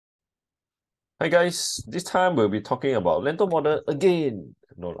Hi guys, this time we'll be talking about Lentor Modern again.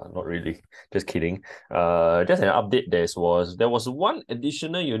 No lah, not really. Just kidding. Just an update. There was one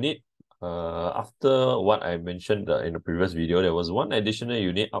additional unit. After what I mentioned in the previous video, there was one additional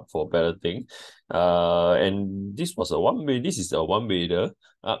unit up for balloting. And this was a one way. This is a one wader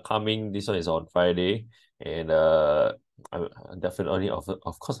upcoming. This one is on Friday, and I definitely of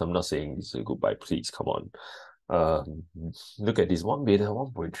course I'm not saying this is a goodbye. Please come on. Um, Look at this one beta,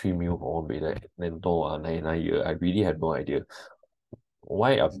 1.3 mil for one beta, then no 99 year. I really have no idea.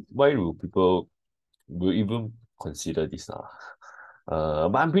 Why will people will even consider this?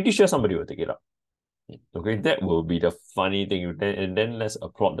 But I'm pretty sure somebody will take it up. Okay, that will be the funny thing. And then let's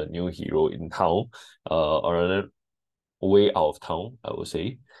applaud the new hero in town, or rather way out of town, I would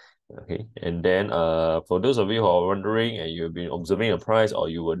say. Okay, and then for those of you who are wondering and you've been observing the price or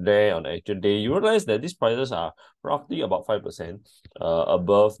you were there on the actual day, you realize that these prices are roughly about 5%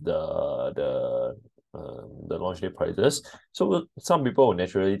 above the launch day prices. So some people will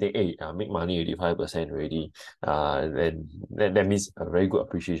naturally think, hey, make money 85% already. And that means a very good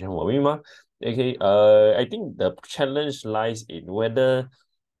appreciation for me, ma. Okay, I think the challenge lies in whether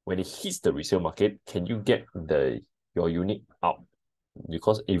when it hits the resale market, can you get your unit out?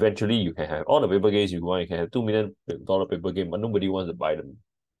 Because eventually you can have all the paper games you want. You can have $2 million paper game, but nobody wants to buy them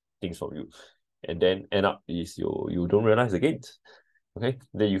things from you. And then end up is you don't realize the gains. Okay,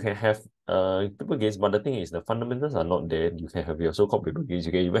 then you can have paper games, but the thing is the fundamentals are not there. You can have your so-called paper games.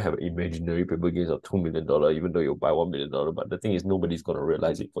 You can even have imaginary paper games of $2 million, even though you buy $1 million. But the thing is nobody's gonna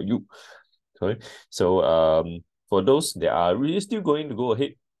realize it for you. Okay, so for those that are really still going to go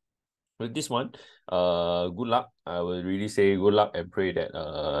ahead with this one, good luck. I will really say good luck and pray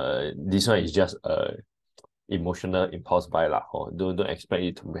that this one is just emotional impulse buy lah. Or don't expect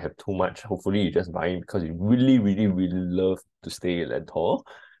it to have too much. Hopefully you just buy it because you really, really, really love to stay in Lentor.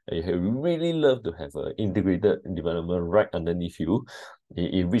 And you really love to have an integrated development right underneath you,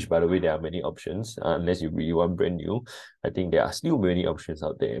 in which, by the way, there are many options. Unless you really want brand new, I think there are still many options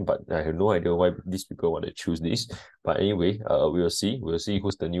out there. But I have no idea why these people want to choose this. But anyway, we'll see. We'll see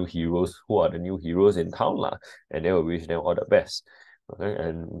who's the new heroes, who are the new heroes in town lah, and then we'll wish them all the best. Okay,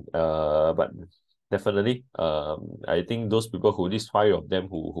 and but definitely, I think those people who, these five of them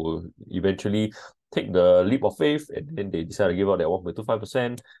who eventually take the leap of faith and then they decide to give out that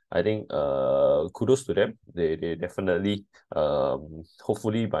 1.25%, I think kudos to them. They definitely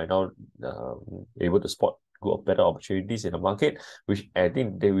hopefully by now able to spot good better opportunities in the market, which I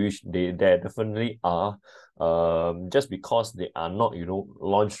think they definitely are. Just because they are not,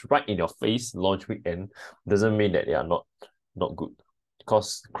 launched right in your face, launch weekend, doesn't mean that they are not good.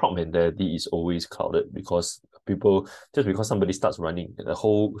 Because crowd mentality is always clouded because because somebody starts running, the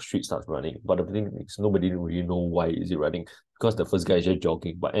whole street starts running. But the thing is, nobody really know why is it running, because the first guy is just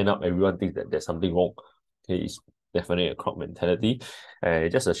jogging, but end up everyone thinks that there's something wrong. Okay, it's definitely a crowd mentality. And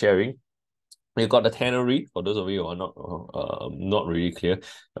just a sharing. You got the tannery, for those of you who are not really clear,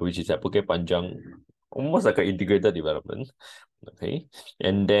 which is at Bukit Panjang, almost like an integrated development. Okay,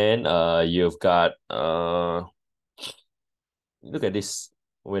 and then you've got look at this.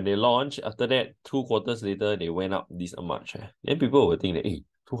 When they launch, after that, 2 quarters later, they went up this much. Then people will think that, hey,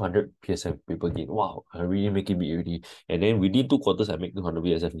 200 PSF people gain. Wow, I really making big already. And then within 2 quarters, I make 200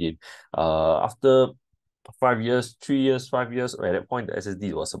 PSF gain. After 5 years, 3 years, 5 years, at that point, the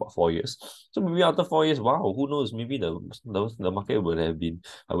SSD was about 4 years. So maybe after 4 years, wow, who knows? Maybe the market would have been,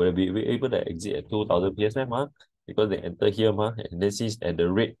 I would have been able to exit at 2,000 PSF, because they enter here, and then since at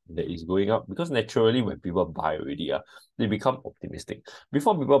the rate that is going up, because naturally when people buy already, they become optimistic.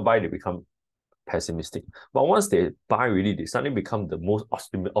 Before people buy, they become pessimistic. But once they buy really, they suddenly become the most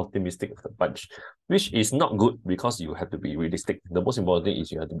optimistic of the bunch, which is not good because you have to be realistic. The most important thing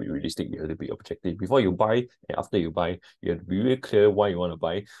is you have to be realistic, you have to be objective. Before you buy and after you buy, you have to be really clear why you want to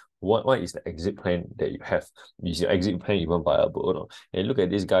buy. What is the exit plan that you have? Is your exit plan even viable or not? And look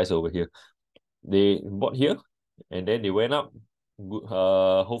at these guys over here. They bought here and then they went up.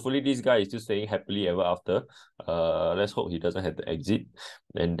 Hopefully this guy is still staying happily ever after. Let's hope he doesn't have to exit.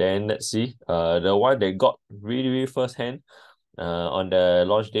 And then let's see. The one that got really, really first hand on the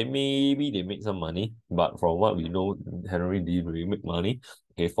launch day, maybe they make some money, but from what we know, Henry didn't really make money.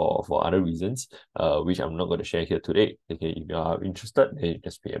 Okay, for other reasons, which I'm not going to share here today. Okay, if you are interested, then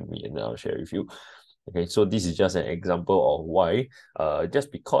just PM me and I'll share with you. Okay, so this is just an example of why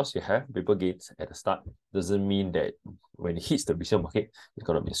just because you have paper gains at the start doesn't mean that when it hits the resale market, it's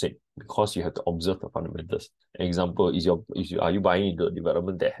gonna be the same, because you have to observe the fundamentals. An example is are you buying into a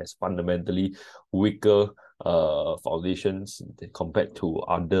development that has fundamentally weaker foundations compared to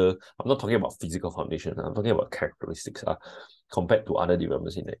other. I'm not talking about physical foundations. I'm talking about characteristics. Compared to other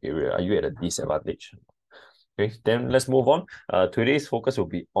developments in the area, are you at a disadvantage? Okay, then let's move on. Today's focus will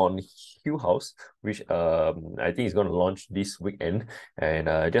be on Hill House, which I think is going to launch this weekend. And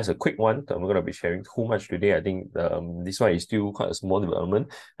just a quick one, I'm going to be sharing too much today. I think this one is still quite a small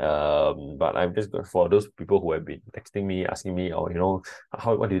development. But I'm just going for those people who have been texting me, asking me, or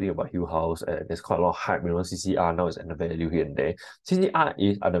what do you think about Hill House? There's quite a lot of hype. CCR now is undervalued here and there. CCR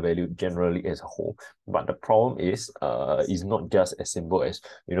is undervalued generally as a whole, but the problem is not just as simple as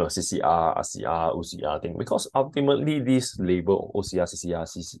CCR, RCR, OCR thing, because ultimately this label OCR, CCR,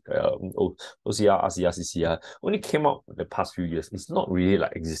 OCR, RCR, CCR only came out in the past few years. It's not really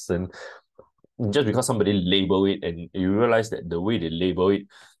like existent just because somebody label it, and you realize that the way they label it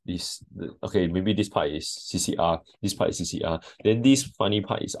is okay, maybe this part is CCR, this part is CCR, then this funny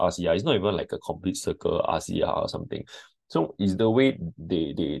part is RCR. It's not even like a complete circle RCR or something. So it's the way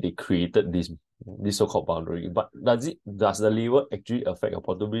they created this so-called boundary. But does the label actually affect your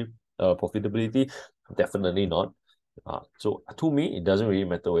profitability? Definitely not. So to me, it doesn't really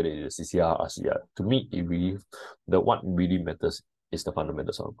matter whether it is CCR or RCR. To me, what really matters is the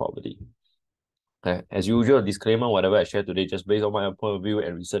fundamentals of the property. Okay. As usual, disclaimer, whatever I share today, just based on my point of view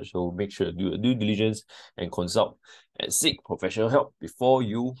and research, so make sure to do due diligence and consult and seek professional help before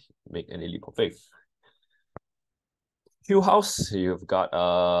you make any leap of faith. Hill House, you've got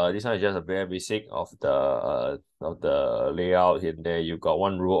this one is just a very basic of the layout here and there. You've got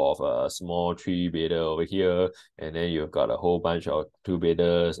one row of a small 3-bedder over here, and then you've got a whole bunch of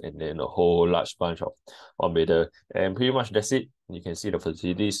 2-bedders, and then a whole large bunch of 1-bedder, and pretty much that's it. You can see the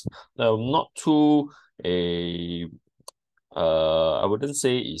facilities. Not too I wouldn't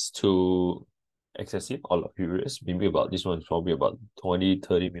say it's too excessive or luxurious. Maybe about this one is probably about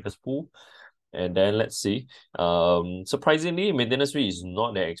 20-30 meters pool. And then let's see. Surprisingly, maintenance fee is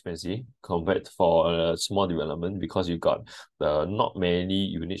not that expensive compared for a small development, because you got not many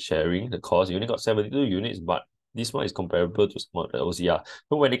units sharing the cost. You only got 72 units, but this one is comparable to some of the OCR.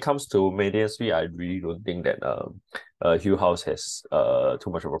 But when it comes to maintenance fee, I really don't think that Hill House has too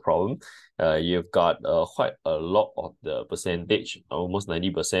much of a problem. You've got quite a lot of the percentage, almost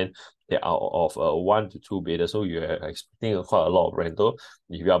 90%, that are of 1 to 2-bedder. So you're expecting quite a lot of rental.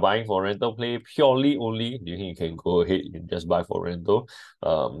 If you are buying for rental play purely only, you can go ahead and just buy for rental.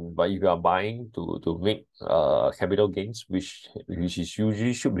 But if you are buying to make capital gains, which is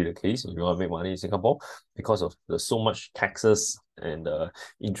usually should be the case if you want to make money in Singapore, because of the so much taxes and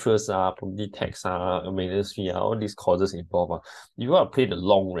interest, property tax, maintenance fee, all these causes involved. You want to play the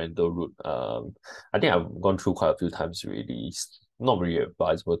long rental route. I think I've gone through quite a few times already. It's not really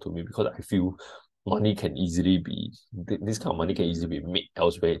advisable to me, because I feel money can easily be, this kind of money can easily be made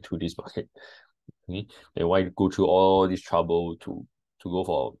elsewhere through this market. Okay? And why go through all this trouble to go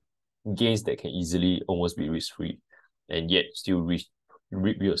for gains that can easily almost be risk-free and yet still reap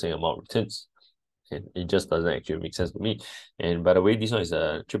the same amount of returns? And it just doesn't actually make sense to me. And by the way, this one is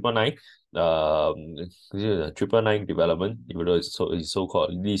a 999. This is a 999 development, even though it's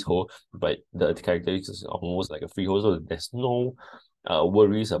so-called leasehold, but the characteristics is almost like a freehold, so there's no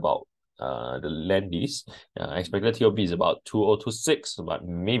worries about the land lease. Expected TOB is about 2026, but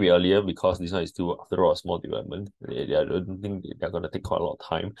maybe earlier, because this one is still, after all, a small development. I don't think they're going to take quite a lot of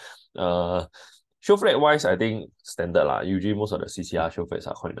time. Show flat wise, I think standard lah. Usually most of the CCR show flats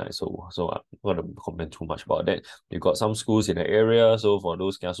are quite nice, so I'm not going to comment too much about that. You've got some schools in the area, so for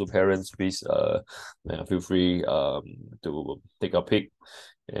those kiasu parents, please feel free to take a peek.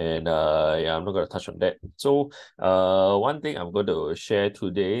 And yeah, I'm not going to touch on that. So one thing I'm going to share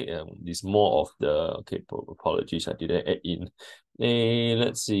today is more of the, okay, apologies, I didn't add in.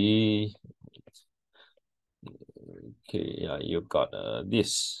 Let's see. Okay, yeah, you've got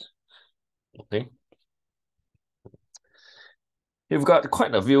this. Okay. You've got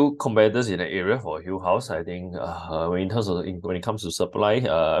quite a few competitors in the area for Hill House. I think when it comes to supply,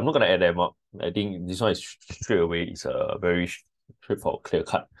 I'm not gonna add them up. I think this one is straight away. It's a very straightforward, clear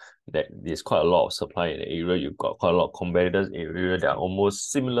cut that there's quite a lot of supply in the area. You've got quite a lot of competitors in the area that are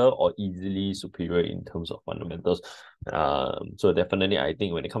almost similar or easily superior in terms of fundamentals. So definitely, I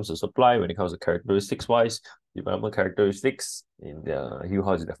think when it comes to supply, when it comes to characteristics wise, development characteristics in the Hill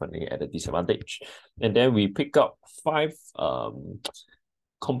House is definitely at a disadvantage. And then we pick up 5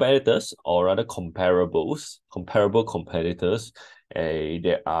 competitors, or rather comparable competitors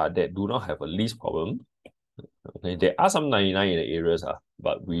that do not have a lease problem. Okay, there are some 99 in the areas,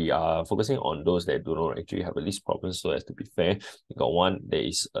 but we are focusing on those that do not actually have a lease problem. So as to be fair, we got one that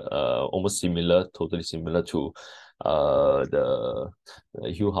is almost similar, totally similar to the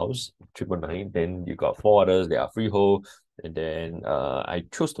Hill House 999. Then you got four others that are freehold. And then I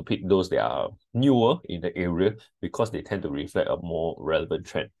chose to pick those that are newer in the area because they tend to reflect a more relevant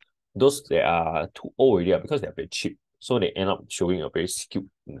trend. Those that are too old already because they're very cheap. So they end up showing a very skewed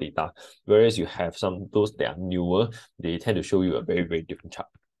data. Whereas you have those that are newer, they tend to show you a very, very different chart.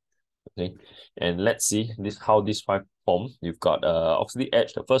 Okay, and let's see how this five form. You've got Oxley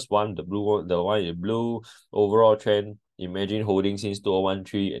Edge, the first one, the blue one, the one in blue, overall trend. Imagine holding since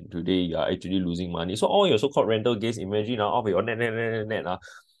 2013 and today you are actually losing money. So all your so-called rental gains, imagine of your net,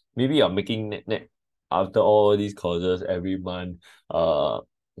 maybe you're making net after all these causes every month,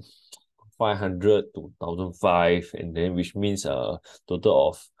 500 to 1,005, and then which means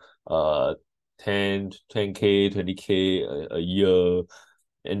total of 10k 20k a year,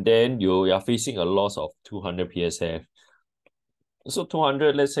 and then you are facing a loss of 200 PSF. So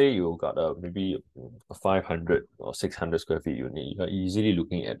 200, let's say you got maybe a 500 or 600 square feet unit, you're easily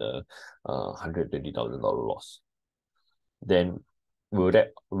looking at a $120,000 loss. Then will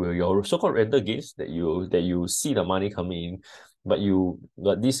your so-called rental gains that you see the money coming in, but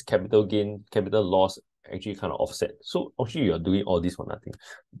this capital loss actually kind of offset. So actually you're doing all this for nothing.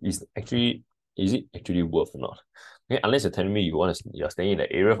 Is it actually worth or not? Okay, unless you're telling me you're staying in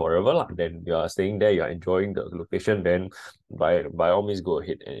the area forever, then you are staying there, you're enjoying the location, then by all means go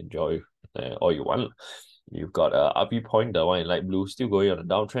ahead and enjoy all you want. You've got RP Point, the one in light blue, still going on a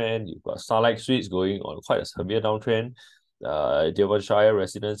downtrend. You've got Starlight Suites going on quite a severe downtrend. Devonshire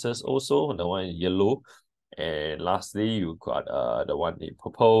Residences also, the one in yellow. And lastly, you got the one in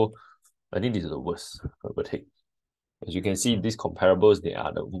purple. I think this is the worst overtake. As you can see, these comparables, they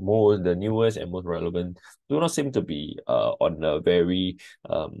are the newest and most relevant, do not seem to be on a very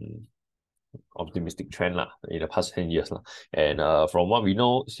optimistic trend in the past 10 years. And from what we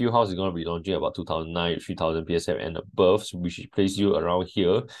know, Hill House is going to be launching about 2009, 3000 PSF and above, which place you around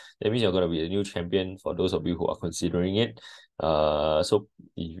here. That means you're going to be a new champion for those of you who are considering it. So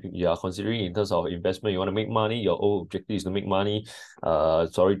if you are considering in terms of investment, you want to make money, your whole objective is to make money.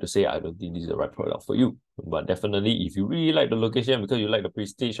 Sorry to say, I don't think this is the right product for you. But definitely, if you really like the location because you like the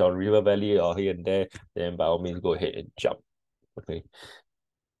prestige or River Valley or here and there, then by all means go ahead and jump. Okay.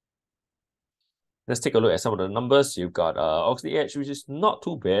 Let's take a look at some of the numbers. You've got Oxley Edge, which is not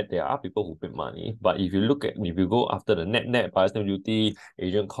too bad. There are people who make money, but if you go after the net buyer stamp duty,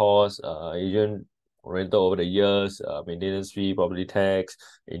 agent cost, agent rental over the years, maintenance fee, property tax,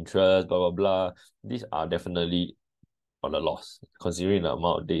 interest, blah blah blah, these are definitely on a loss considering the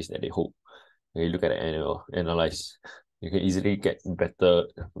amount of days that they hold. When you look at the analyze, you can easily get better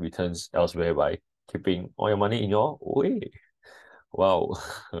returns elsewhere by keeping all your money in your way. Wow.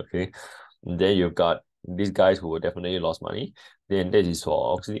 Okay. And then you've got these guys who will definitely lost money. Then that is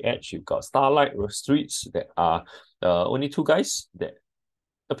for Oxley Edge. You've got Starlight Streets that are only two guys that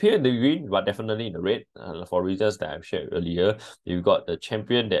appear in the green, but definitely in the red for reasons that I've shared earlier. You've got the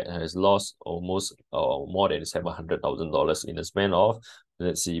champion that has lost almost more than $700,000 in the span of,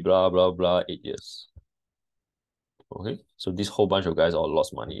 let's see, blah, blah, blah, 8 years. Okay, so this whole bunch of guys all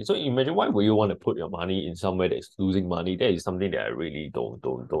lost money. So imagine, why would you want to put your money in somewhere that's losing money? That is something that I really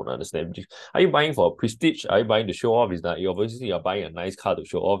don't understand. Are you buying for prestige? Are you buying to show off? Is that you obviously are buying a nice car to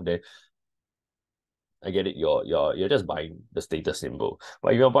show off? Then I get it. You're just buying the status symbol.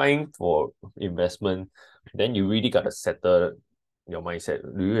 But if you're buying for investment, then you really gotta settle your mindset.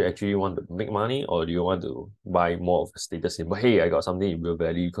 Do you actually want to make money, or do you want to buy more of a status symbol? Hey, I got something in real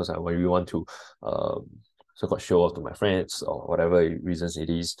value because I really want to so-called show off to my friends or whatever reasons it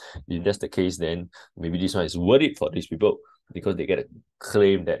is. If that's the case, then maybe this one is worth it for these people because they get a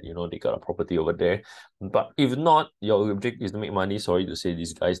claim that they got a property over there. But if not, your objective is to make money. Sorry to say,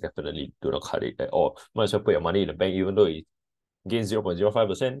 these guys definitely do not cut it at all. Might as well put your money in the bank, even though it gains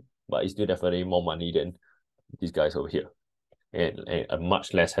 0.05%, but it's still definitely more money than these guys over here. And a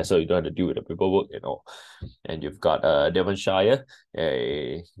much less hassle. You don't have to deal with the paperwork and all. And you've got Devonshire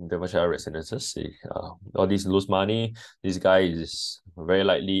Residences. All these lose money. This guy is very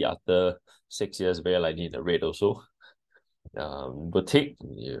likely after 6 years, very likely in the red also. Boutique,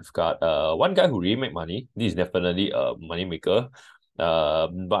 you've got one guy who really make money. This is definitely a money maker.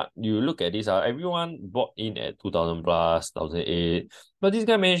 But you look at this, everyone bought in at 2000 plus, 1008, but this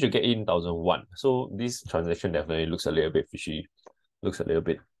guy managed to get in 1001. So this transaction definitely looks a little bit fishy, looks a little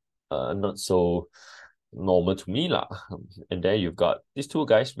bit not so normal to me lah. And then you've got these two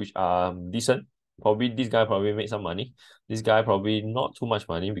guys which are decent. Probably this guy probably made some money. This guy probably not too much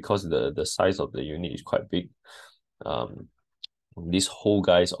money because the size of the unit is quite big. These whole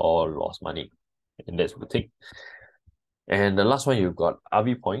guys all lost money, and that's the thing. And the last one, you've got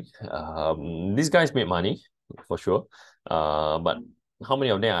RV Point. These guys made money. for sure. But how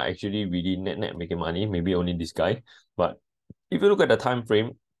many of them are actually really net making money? Maybe only this guy. But if you look at the time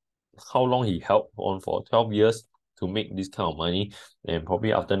frame, how long he held on for 12 years to make this kind of money, and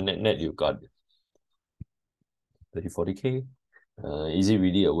probably after net you got 30-40K. Is it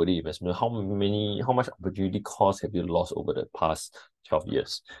really a worthy investment? How much opportunity cost have you lost over the past 12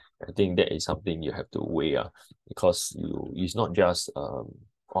 years? I think that is something you have to weigh, because it's not just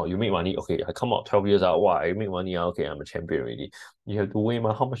oh, you make money, okay, I come out 12 years out, wow, I make money, okay, I'm a champion already. You have to weigh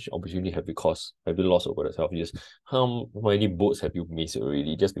how much opportunity have you lost over the 12 years? How many boats have you missed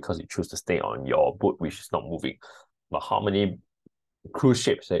already just because you choose to stay on your boat which is not moving? But how many cruise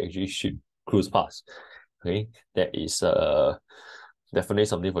ships that actually should cruise past? Okay, that is definitely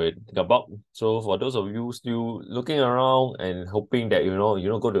something for you to think about. So for those of you still looking around and hoping that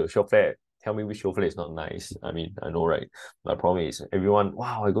go to a show flat, tell me which show flat is not nice. I mean, I know, right? My problem is everyone,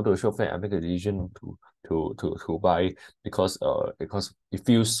 wow, I go to a show flat, I make a decision to buy because it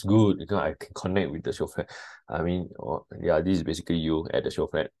feels good, because I can connect with the show flat. I mean, yeah, this is basically you at the show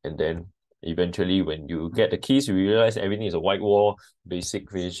flat, and then eventually when you get the keys, you realize everything is a white wall, basic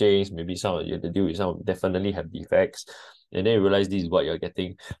finishings, maybe some you have to deal with some definitely have defects, and then you realize this is what you're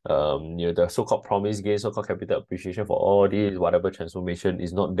getting. The so-called promise gain, so-called capital appreciation for all this, whatever transformation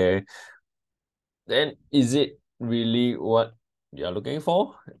is not there. Then is it really what you're looking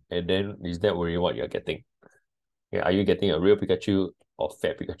for? And then is that really what you're getting? Yeah, are you getting a real Pikachu or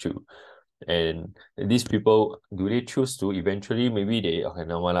fat Pikachu? And these people, do they choose to eventually, maybe they, okay,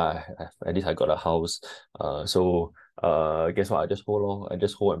 now at least I got a house. So guess what? I just hold lor. I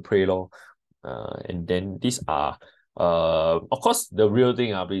just hold and pray lor. And then these are of course the real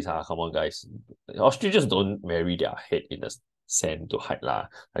thing, please, come on guys. Australians don't marry their head in the sand to hide lah.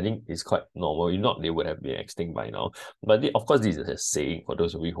 I think it's quite normal. If not, they would have been extinct by now. But of course, this is a saying for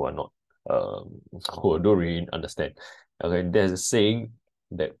those of you who are not who don't really understand. Okay, there's a saying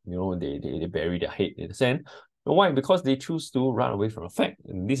that they bury their head in the sand. Why? Because they choose to run away from the fact.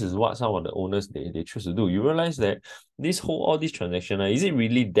 And this is what some of the owners they choose to do. You realize that all these transactions, is it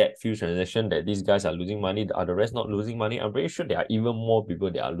really that few transactions that these guys are losing money? Are the rest not losing money? I'm very sure there are even more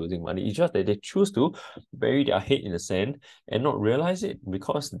people that are losing money. It's just that they choose to bury their head in the sand and not realize it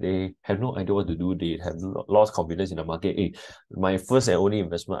because they have no idea what to do. They have lost confidence in the market. Hey, my first and only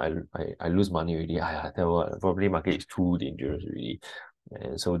investment, I lose money already. I tell you what, probably market is too dangerous already.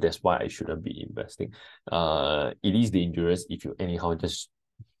 And so that's why I shouldn't be investing. It is dangerous if you anyhow just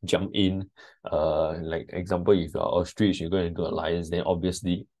jump in. Like example, if you're ostrich, you're going into alliance, then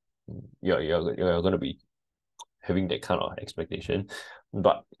obviously you're gonna be having that kind of expectation.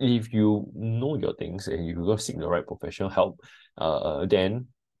 But if you know your things and you go seek the right professional help, then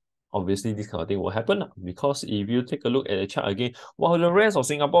obviously this kind of thing will happen, because if you take a look at the chart again, while the rest of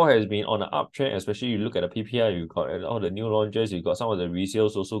Singapore has been on an uptrend, especially you look at the PPI, you got all the new launches, you got some of the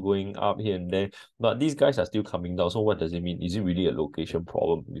resales also going up here and there, but these guys are still coming down. So what does it mean? Is it really a location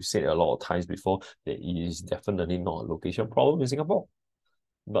problem? We've said a lot of times before that it is definitely not a location problem in Singapore.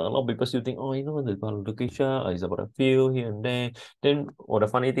 But a lot of people still think, oh, it's about location, it's about a field here and there. Then, the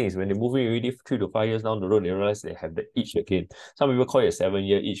funny thing is when they move in already 3 to 5 years down the road, they realize they have the itch again. Some people call it a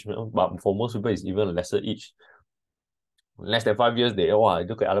 7-year itch, but for most people, it's even lesser itch. Less than 5 years, I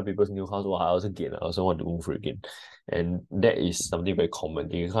look at other people's new house, I also want to move again. And that is something very common.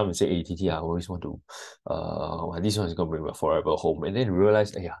 They come and say, hey, TT, I always want to, this one is going to bring my forever home. And then you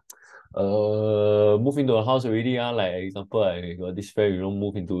realize, yeah, move into a house already, like example, I got this friend,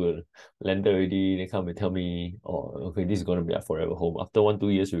 move into a lender already, they come and tell me, oh, okay, this is gonna be a forever home. After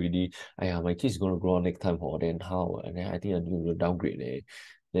 1-2 years already, my kids is gonna grow up next time, then how? And then I think I'm gonna downgrade.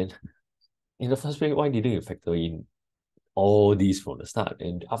 Then in the first place, why didn't you factor in all these from the start?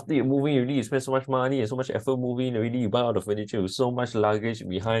 And after you're moving already, you spend so much money and so much effort moving already, you buy all the furniture with so much luggage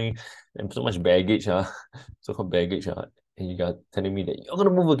behind and so much baggage, so-called baggage, and you are telling me that you're gonna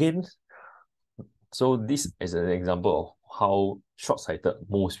move again. So this is an example of how short-sighted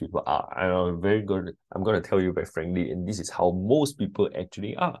most people are. I'm going to tell you very frankly, and this is how most people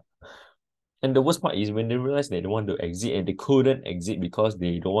actually are. And the worst part is when they realize they don't want to exit and they couldn't exit because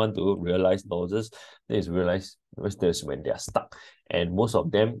they don't want to realize losses, they realize that's when they are stuck. And most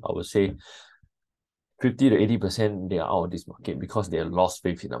of them, I would say 50 to 80%, they are out of this market because they have lost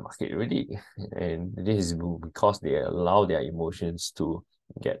faith in the market already. And this is because they allow their emotions to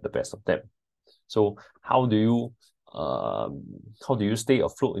get the best of them. So how do you stay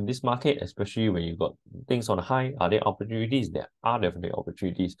afloat in this market, especially when you got things on the high? Are there opportunities? There are definitely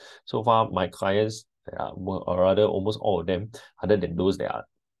opportunities. So far, my clients, or rather almost all of them, other than those that are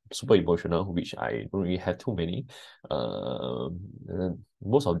super emotional, which I don't really have too many.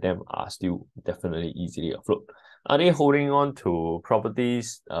 Most of them are still definitely easily afloat. Are they holding on to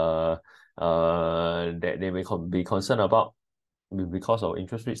properties that they may be concerned about because of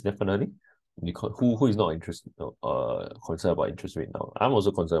interest rates? Definitely. Because who is not interested concerned about interest rate now? I'm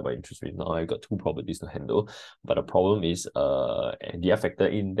also concerned about interest rate now. I got two properties to handle, but the problem is and they are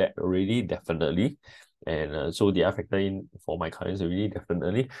factored in that already, definitely. And so they are factored in for my clients already,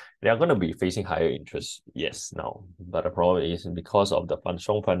 definitely. They are going to be facing higher interest, yes, now. But the problem is because of the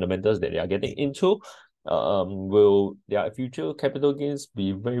strong fundamentals that they are getting into, will their future capital gains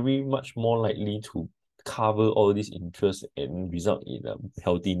be very much more likely to cover all these interest and result in a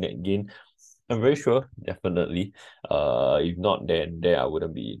healthy net gain? I'm very sure, definitely. If not, then there I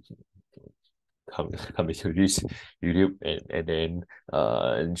wouldn't be coming to this YouTube and then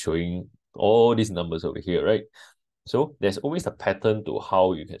and showing all these numbers over here, right? So there's always a pattern to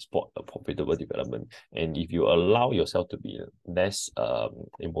how you can spot a profitable development. And if you allow yourself to be less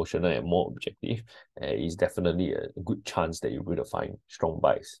emotional and more objective, it's definitely a good chance that you're going to find strong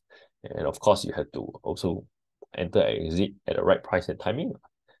buys. And of course, you have to also enter and exit at the right price and timing.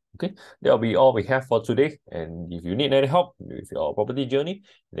 Okay, that'll be all we have for today. And if you need any help with your property journey,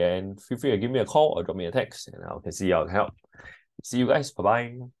 then feel free to give me a call or drop me a text and I can see how I can help. See you guys. Bye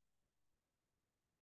bye.